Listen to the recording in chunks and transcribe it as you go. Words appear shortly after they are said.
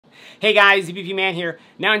Hey guys, EBPMAN here.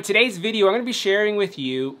 Now in today's video, I'm going to be sharing with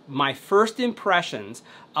you my first impressions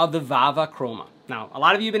of the Vava Chroma. Now, a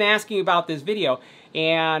lot of you have been asking about this video,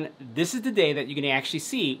 and this is the day that you're going to actually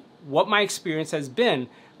see what my experience has been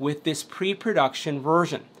with this pre-production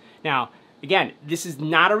version. Now, again, this is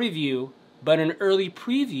not a review, but an early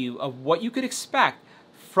preview of what you could expect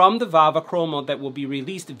from the Vava Chroma that will be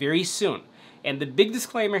released very soon. And the big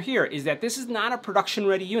disclaimer here is that this is not a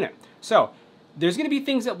production-ready unit. So, there's going to be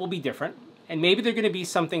things that will be different, and maybe there are going to be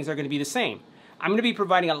some things that are going to be the same. I'm going to be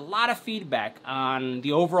providing a lot of feedback on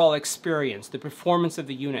the overall experience, the performance of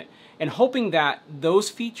the unit, and hoping that those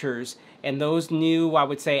features and those new, I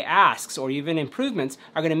would say, asks or even improvements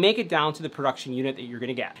are going to make it down to the production unit that you're going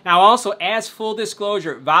to get. Now also, as full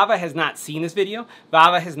disclosure, Vava has not seen this video.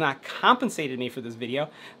 Vava has not compensated me for this video.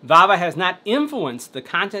 Vava has not influenced the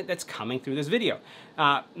content that's coming through this video.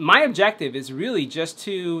 My objective is really just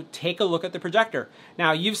to take a look at the projector.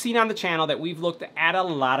 Now, you've seen on the channel that we've looked at a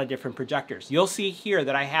lot of different projectors. You'll see here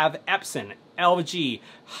that I have Epson, LG,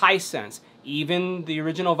 Hisense, even the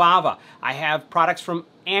original Vava. I have products from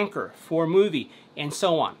Anchor, for movie, and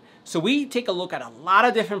so on. So we take a look at a lot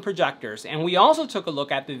of different projectors, and we also took a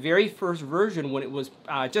look at the very first version when it was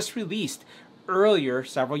just released earlier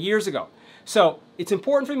several years ago. So it's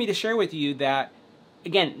important for me to share with you that,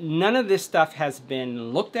 again, none of this stuff has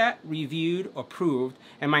been looked at, reviewed, approved,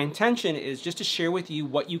 and my intention is just to share with you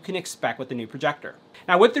what you can expect with the new projector.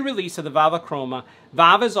 Now, with the release of the Vava Chroma,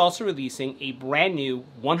 Vava is also releasing a brand new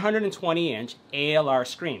 120-inch ALR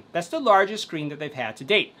screen. That's the largest screen that they've had to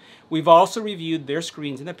date. We've also reviewed their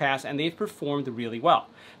screens in the past, and they've performed really well.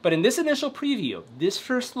 But in this initial preview, this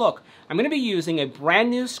first look, I'm going to be using a brand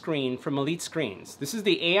new screen from Elite Screens. This is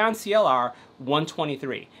the Aeon CLR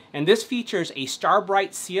 123, and this features a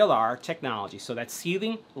Starbright CLR technology, so that's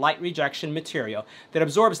ceiling light rejection material that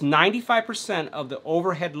absorbs 95% of the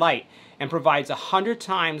overhead light and provides 100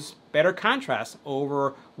 times better contrast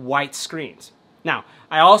over white screens. Now,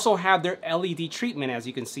 I also have their LED treatment, as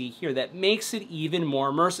you can see here, that makes it even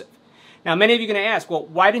more immersive. Now, many of you are going to ask, well,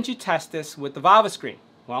 why didn't you test this with the Vava screen?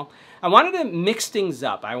 Well, I wanted to mix things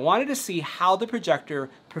up. I wanted to see how the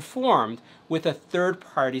projector performed with a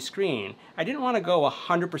third-party screen. I didn't want to go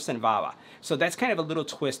 100% Vava. So that's kind of a little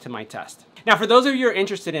twist to my test. Now, for those of you who are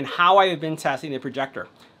interested in how I have been testing the projector,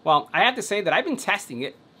 well, I have to say that I've been testing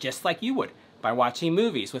it just like you would, by watching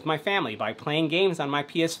movies with my family, by playing games on my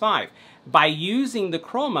PS5, by using the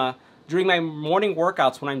Chroma during my morning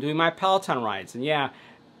workouts when I'm doing my Peloton rides. And yeah,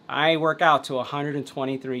 I work out to a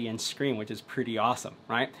 123-inch screen, which is pretty awesome,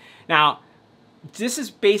 right? Now, this is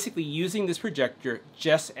basically using this projector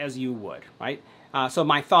just as you would, right? So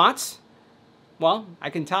my thoughts, well, I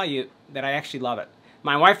can tell you that I actually love it.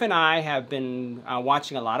 My wife and I have been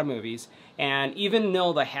watching a lot of movies, and even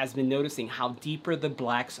Nilda has been noticing how deeper the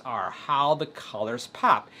blacks are, how the colors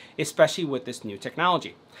pop, especially with this new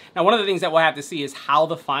technology. Now, one of the things that we'll have to see is how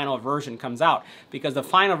the final version comes out, because the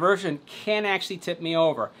final version can actually tip me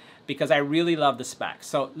over, because I really love the specs.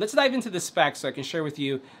 So let's dive into the specs so I can share with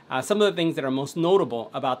you some of the things that are most notable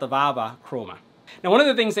about the Vava Chroma. Now, one of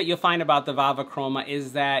the things that you'll find about the Vava Chroma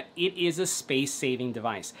is that it is a space-saving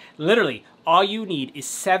device. Literally, all you need is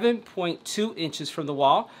 7.2 inches from the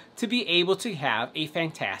wall to be able to have a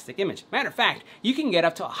fantastic image. Matter of fact, you can get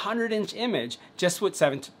up to a 100-inch image just with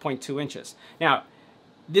 7.2 inches. Now,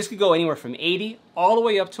 this could go anywhere from 80 all the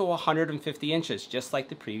way up to 150 inches, just like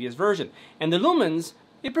the previous version. And the lumens,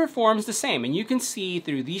 it performs the same, and you can see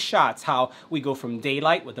through these shots how we go from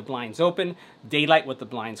daylight with the blinds open, daylight with the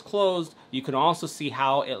blinds closed. You can also see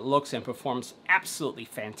how it looks and performs absolutely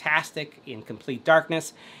fantastic in complete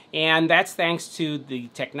darkness, and that's thanks to the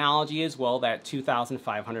technology as well, that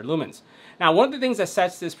 2,500 lumens. Now, one of the things that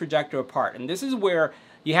sets this projector apart, and this is where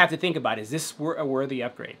you have to think about, is this a worthy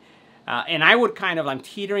upgrade? And I would I'm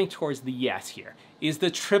teetering towards the yes here, is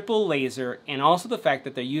the triple laser and also the fact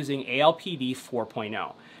that they're using ALPD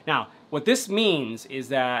 4.0. Now, what this means is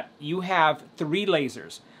that you have 3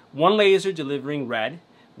 lasers. One laser delivering red,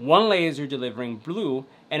 one laser delivering blue,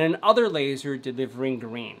 and another laser delivering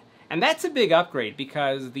green. And that's a big upgrade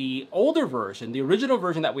because the older version, the original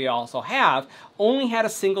version that we also have, only had a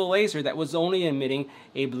single laser that was only emitting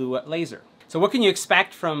a blue laser. So what can you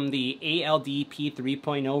expect from the ALDP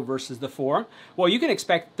 3.0 versus the 4? Well, you can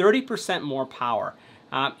expect 30% more power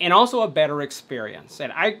and also a better experience.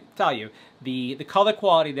 And I tell you, the color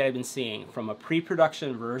quality that I've been seeing from a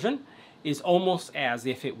pre-production version is almost as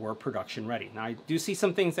if it were production ready. Now, I do see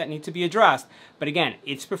some things that need to be addressed, but again,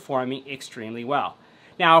 it's performing extremely well.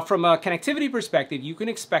 Now, from a connectivity perspective, you can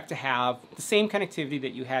expect to have the same connectivity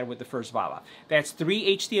that you had with the first Vava. That's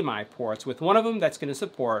 3 HDMI ports, with one of them that's going to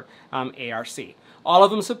support ARC. All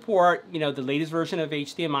of them support, the latest version of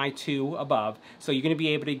HDMI 2 above, so you're going to be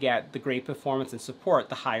able to get the great performance and support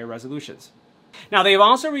the higher resolutions. Now, they've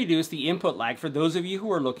also reduced the input lag for those of you who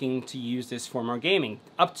are looking to use this for more gaming,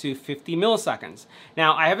 up to 50 milliseconds.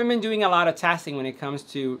 Now, I haven't been doing a lot of testing when it comes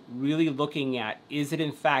to really looking at, is it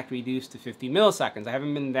in fact reduced to 50 milliseconds? I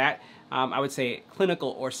haven't been that, I would say,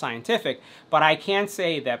 clinical or scientific, but I can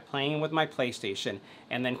say that playing with my PlayStation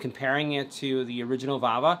and then comparing it to the original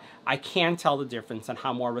Vava, I can tell the difference on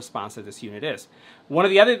how more responsive this unit is. One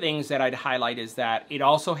of the other things that I'd highlight is that it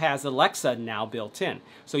also has Alexa now built in.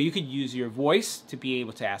 So you could use your voice to be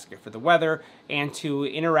able to ask it for the weather and to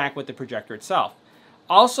interact with the projector itself.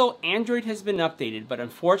 Also, Android has been updated, but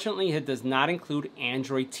unfortunately it does not include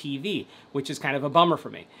Android TV, which is kind of a bummer for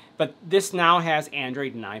me. But this now has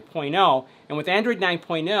Android 9.0, and with Android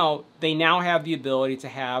 9.0, they now have the ability to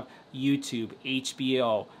have YouTube,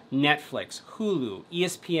 HBO, Netflix, Hulu,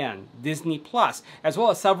 ESPN, Disney+, as well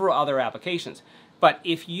as several other applications. But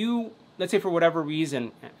if you, let's say for whatever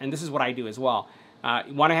reason, and this is what I do as well,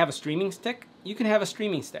 you want to have a streaming stick, you can have a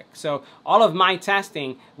streaming stick. So all of my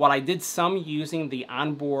testing, while I did some using the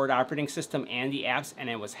onboard operating system and the apps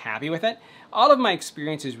and I was happy with it, all of my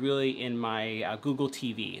experience is really in my Google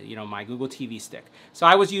TV, my Google TV stick. So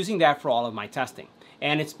I was using that for all of my testing,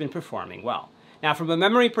 and it's been performing well. Now, from a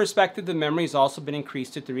memory perspective, the memory has also been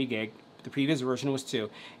increased to 3 gig. The previous version was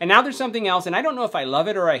 2. And now there's something else, and I don't know if I love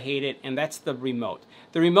it or I hate it, and that's the remote.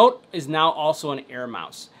 The remote is now also an air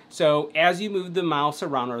mouse. So as you move the mouse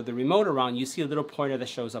around or the remote around, you see a little pointer that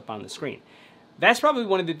shows up on the screen. That's probably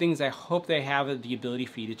one of the things I hope they have the ability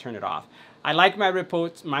for you to turn it off. I like my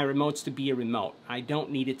remotes to be a remote. I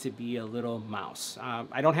don't need it to be a little mouse.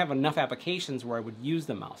 I don't have enough applications where I would use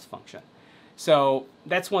the mouse function. So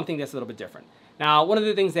that's one thing that's a little bit different. Now, one of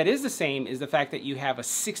the things that is the same is the fact that you have a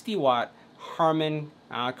 60-watt Harman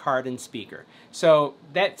Kardon speaker. So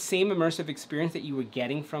that same immersive experience that you were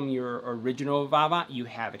getting from your original Vava, you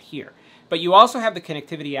have it here. But you also have the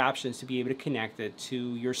connectivity options to be able to connect it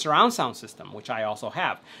to your surround sound system, which I also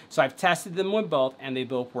have. So I've tested them with both, and they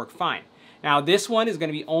both work fine. Now, this one is going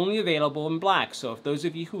to be only available in black. So if those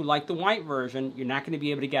of you who like the white version, you're not going to be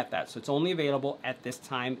able to get that. So it's only available at this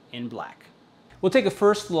time in black. We'll take a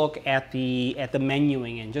first look at the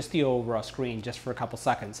menuing and just the overall screen just for a couple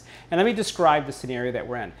seconds. And let me describe the scenario that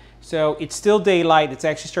we're in. So it's still daylight. It's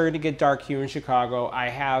actually starting to get dark here in Chicago. I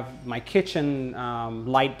have my kitchen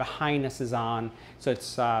light behind us is on. So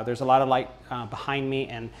it's there's a lot of light behind me.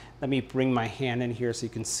 And let me bring my hand in here so you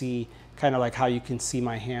can see kind of like how you can see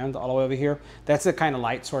my hand all the way over here. That's the kind of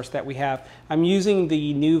light source that we have. I'm using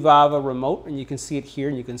the new Vava remote, and you can see it here,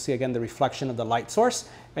 and you can see again the reflection of the light source,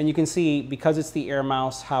 and you can see, because it's the air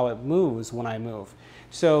mouse, how it moves when I move.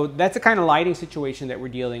 So that's the kind of lighting situation that we're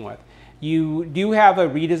dealing with. You do have a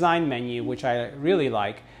redesigned menu, which I really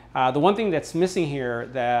like. The one thing that's missing here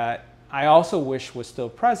that I also wish was still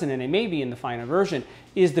present, and it may be in the final version,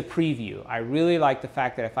 is the preview. I really like the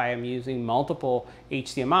fact that if I am using multiple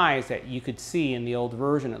HDMIs that you could see in the old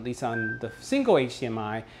version, at least on the single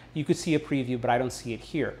HDMI, you could see a preview, but I don't see it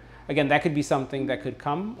here. Again, that could be something that could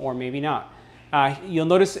come, or maybe not. You'll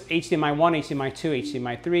notice HDMI 1, HDMI 2,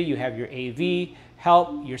 HDMI 3, you have your AV,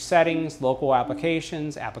 help, your settings, local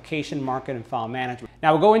applications, application market, and file management.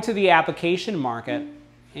 Now we'll go into the application market,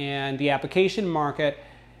 and the application market,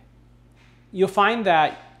 you'll find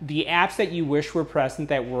that the apps that you wish were present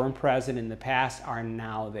that weren't present in the past are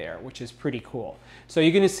now there, which is pretty cool. So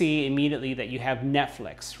you're going to see immediately that you have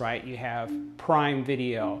Netflix, right? You have Prime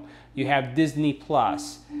Video, you have Disney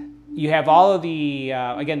Plus, you have all of the,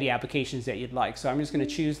 again, the applications that you'd like. So I'm just going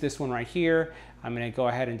to choose this one right here. I'm going to go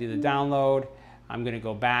ahead and do the download. I'm going to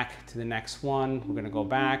go back to the next one. We're going to go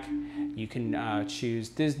back. You can choose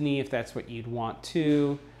Disney if that's what you'd want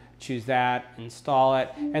to. Choose that, install it,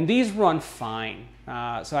 and these run fine.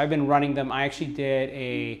 So I've been running them. I actually did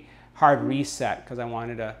a hard reset because I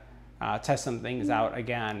wanted to test some things out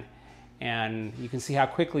again. And you can see how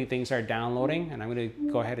quickly things are downloading. And I'm going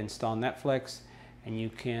to go ahead and install Netflix, and you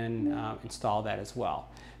can install that as well.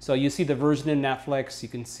 So you see the version of Netflix. You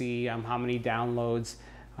can see how many downloads.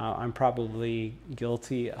 I'm probably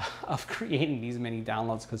guilty of creating these many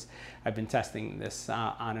downloads because I've been testing this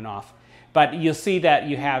on and off. But you'll see that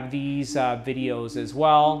you have these videos as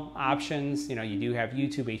well, options. You do have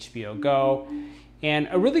YouTube, HBO Go, and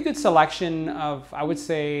a really good selection of, I would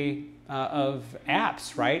say, of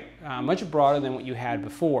apps, right? Much broader than what you had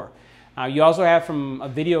before. You also have, from a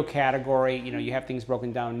video category, you have things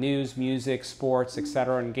broken down: news, music, sports,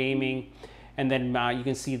 etc., and gaming. and then you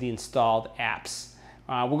can see the installed apps.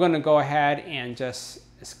 We're going to go ahead and just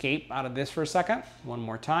escape out of this for a second, one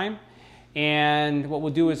more time. And what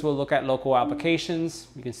we'll do is we'll look at local applications.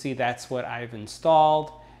 You can see that's what I've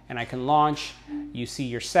installed, and I can launch. You see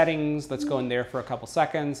your settings. Let's go in there for a couple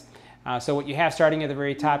seconds. So what you have starting at the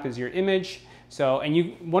very top is your image. So,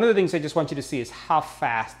 and one of the things I just want you to see is how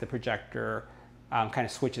fast the projector kind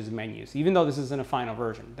of switches menus. Even though this isn't a final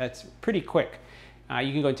version, that's pretty quick.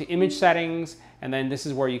 You can go into image settings, and then this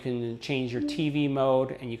is where you can change your TV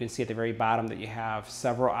mode, and you can see at the very bottom that you have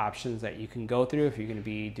several options that you can go through if you're going to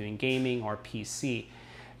be doing gaming or PC.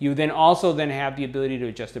 You then also have the ability to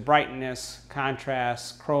adjust the brightness,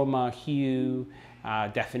 contrast, chroma, hue,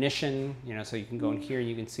 definition, so you can go in here and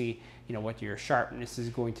you can see what your sharpness is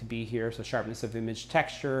going to be here, so sharpness of image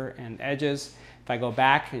texture and edges. If I go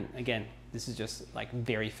back, and again, this is just like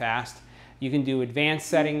very fast, you can do advanced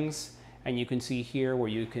settings, and you can see here where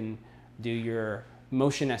you can do your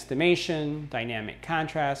motion estimation, dynamic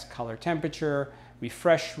contrast, color temperature,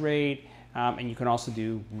 refresh rate, and you can also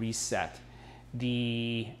do reset.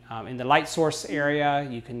 In the light source area,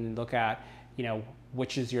 you can look at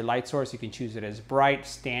which is your light source. You can choose it as bright,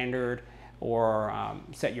 standard, or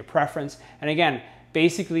set your preference. And again,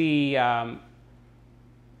 basically, I'm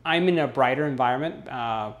in a brighter environment.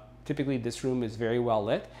 Typically, this room is very well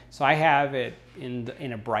lit, so I have it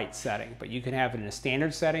in a bright setting, but you can have it in a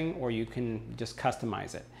standard setting, or you can just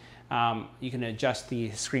customize it. You can adjust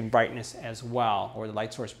the screen brightness as well, or the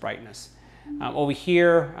light source brightness. Over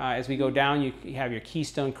here, as we go down, you have your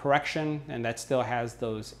keystone correction, and that still has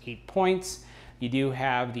those 8 points. You do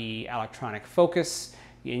have the electronic focus,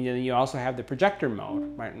 and then you also have the projector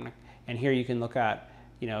mode, right? And here you can look at,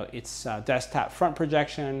 it's desktop front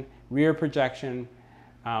projection, rear projection,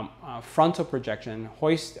 frontal projection,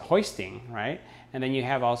 hoisting, right? And then you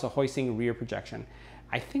have also hoisting rear projection.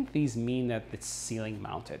 I think these mean that it's ceiling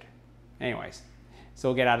mounted. Anyways, so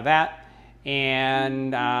we'll get out of that.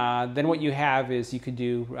 And then what you have is you could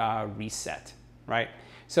do reset, right?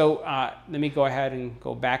 So let me go ahead and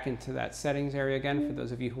go back into that settings area again for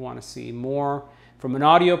those of you who want to see more. From an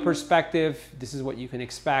audio perspective, this is what you can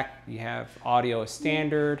expect. You have audio as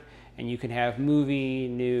standard, and you can have movie,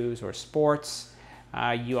 news, or sports.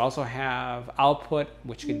 You also have output,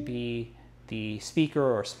 which could be the speaker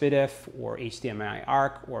or SPDIF or HDMI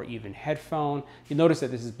ARC or even headphone. You'll notice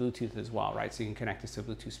that this is Bluetooth as well, right? So you can connect this to a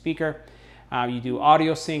Bluetooth speaker. You do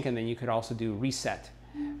audio sync, and then you could also do reset.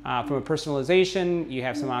 From a personalization, you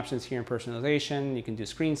have some options here in personalization. You can do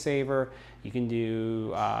screensaver. You can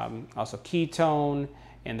do also ketone,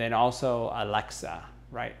 and then also Alexa,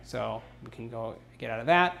 right? So we can go get out of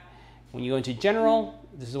that. When you go into general,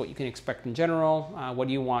 this is what you can expect in general. What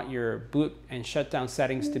do you want your boot and shutdown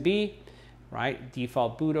settings to be, right?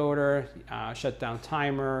 Default boot order, shutdown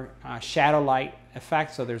timer, shadow light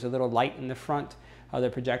effect. So there's a little light in the front of the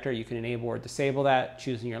projector. You can enable or disable that,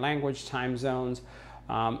 choosing your language, time zones,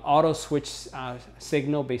 auto switch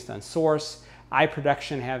signal based on source,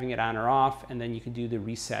 iProduction, having it on or off, and then you can do the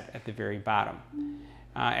reset at the very bottom.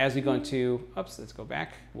 As we go into, let's go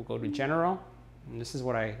back. We'll go to general. And this is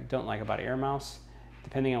what I don't like about Air Mouse.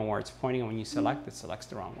 Depending on where it's pointing, and when you select, it selects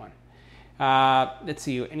the wrong one. Let's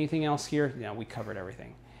see, anything else here? No, we covered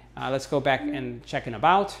everything. Let's go back and check in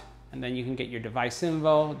about, and then you can get your device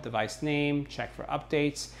info, device name, check for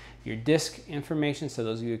updates, your disk information. So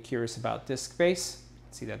those of you who are curious about disk space,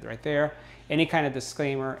 see that right there. Any kind of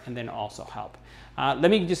disclaimer, and then also help. Let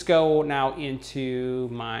me just go now into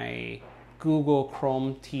my Google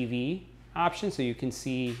Chrome TV option so you can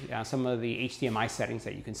see some of the HDMI settings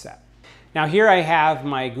that you can set. Now here I have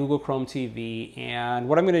my Google Chrome TV, and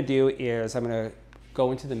what I'm going to do is I'm going to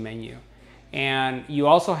go into the menu, and you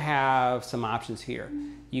also have some options here.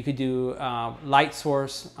 You could do light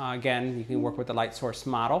source. Again, you can work with the light source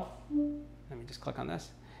model. Let me just click on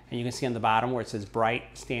this, and you can see on the bottom where it says bright,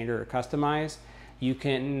 standard, or customized. You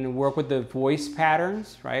can work with the voice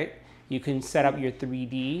patterns, right? You can set up your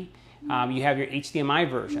 3D. You have your HDMI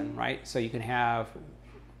version, right? So you can have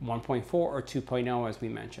 1.4 or 2.0 as we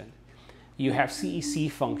mentioned. You have CEC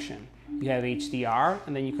function. You have HDR,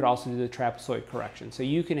 and then you could also do the trapezoid correction. So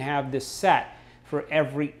you can have this set for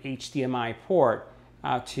every HDMI port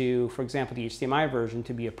for example, the HDMI version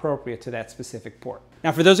to be appropriate to that specific port.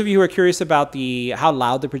 Now, for those of you who are curious about how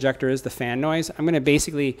loud the projector is, the fan noise, I'm going to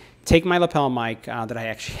basically take my lapel mic that I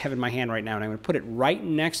actually have in my hand right now, and I'm going to put it right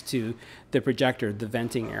next to the projector, the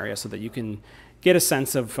venting area, so that you can get a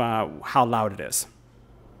sense of how loud it is.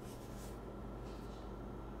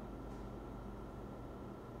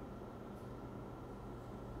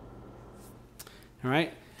 All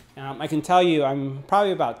right, I can tell you I'm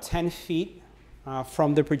probably about 10 feet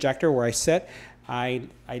from the projector where I sit, I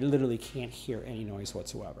literally can't hear any noise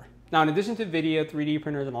whatsoever. Now, in addition to video, 3D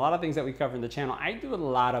printers, and a lot of things that we cover in the channel, I do a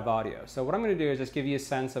lot of audio. So what I'm going to do is just give you a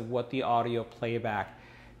sense of what the audio playback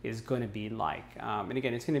is going to be like. And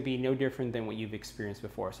again, it's going to be no different than what you've experienced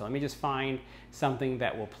before. So let me just find something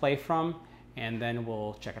that we'll play from, and then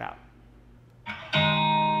we'll check it out.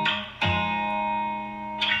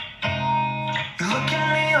 You look at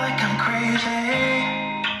me like I'm crazy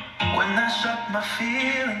when I shut my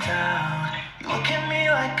feelings out. You look at me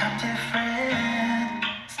like I'm different.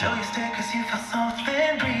 Still you stay cause you feel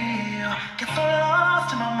something real. Get so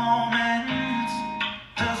lost in my moments.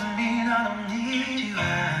 Doesn't mean I don't need you.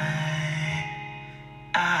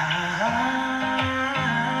 I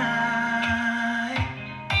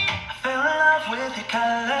fell in love with your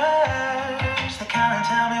colors. They kinda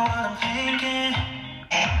tell me what I'm thinking.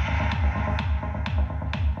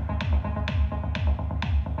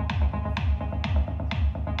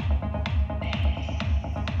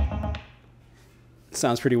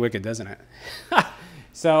 Sounds pretty wicked, doesn't it?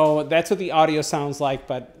 So that's what the audio sounds like,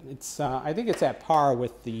 but it's I think it's at par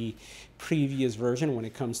with the previous version when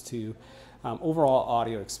it comes to overall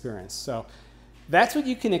audio experience. So that's what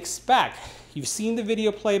you can expect. You've seen the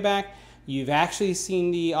video playback, you've actually seen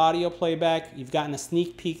the audio playback, you've gotten a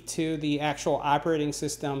sneak peek to the actual operating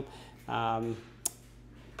system.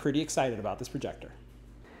 Pretty excited about this projector.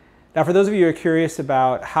 Now, for those of you who are curious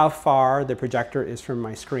about how far the projector is from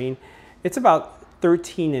my screen, it's about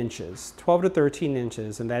 13 inches, 12 to 13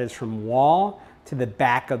 inches, and that is from wall to the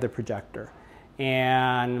back of the projector.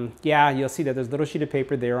 And yeah, you'll see that there's a little sheet of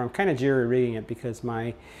paper there. I'm kind of jerry-rigging it because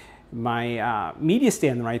my media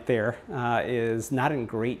stand right there is not in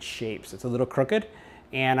great shape. So it's a little crooked,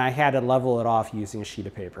 and I had to level it off using a sheet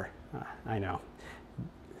of paper. I know,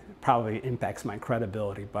 probably impacts my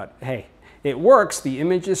credibility, but hey, it works. The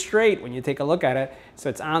image is straight when you take a look at it. So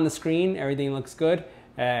it's on the screen, everything looks good.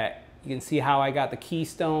 You can see how I got the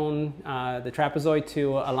keystone, the trapezoid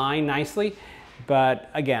to align nicely. But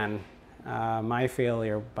again, my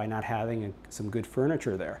failure by not having some good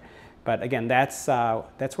furniture there. But again, that's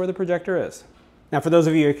where the projector is. Now, for those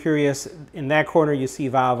of you who are curious, in that corner you see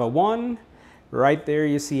Vava 1. Right there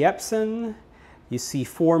you see Epson. You see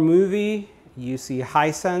 4Movie. You see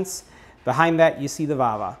Hisense. Behind that you see the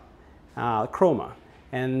Vava Chroma.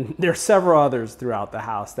 And there are several others throughout the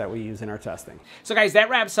house that we use in our testing. So guys, that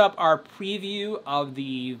wraps up our preview of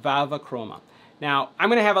the Vava Chroma. Now, I'm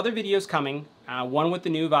gonna have other videos coming, one with the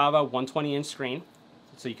new Vava 120-inch screen,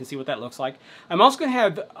 so you can see what that looks like. I'm also gonna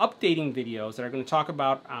have updating videos that are gonna talk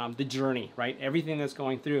about the journey, right? Everything that's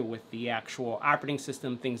going through with the actual operating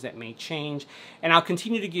system, things that may change. And I'll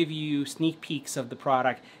continue to give you sneak peeks of the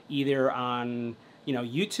product, either on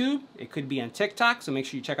YouTube, it could be on TikTok, so make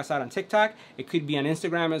sure you check us out on TikTok. It could be on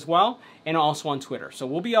Instagram as well, and also on Twitter. So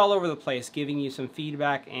we'll be all over the place giving you some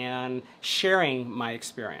feedback and sharing my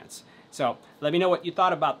experience. So let me know what you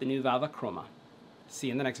thought about the new Vava Chroma. See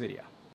you in the next video.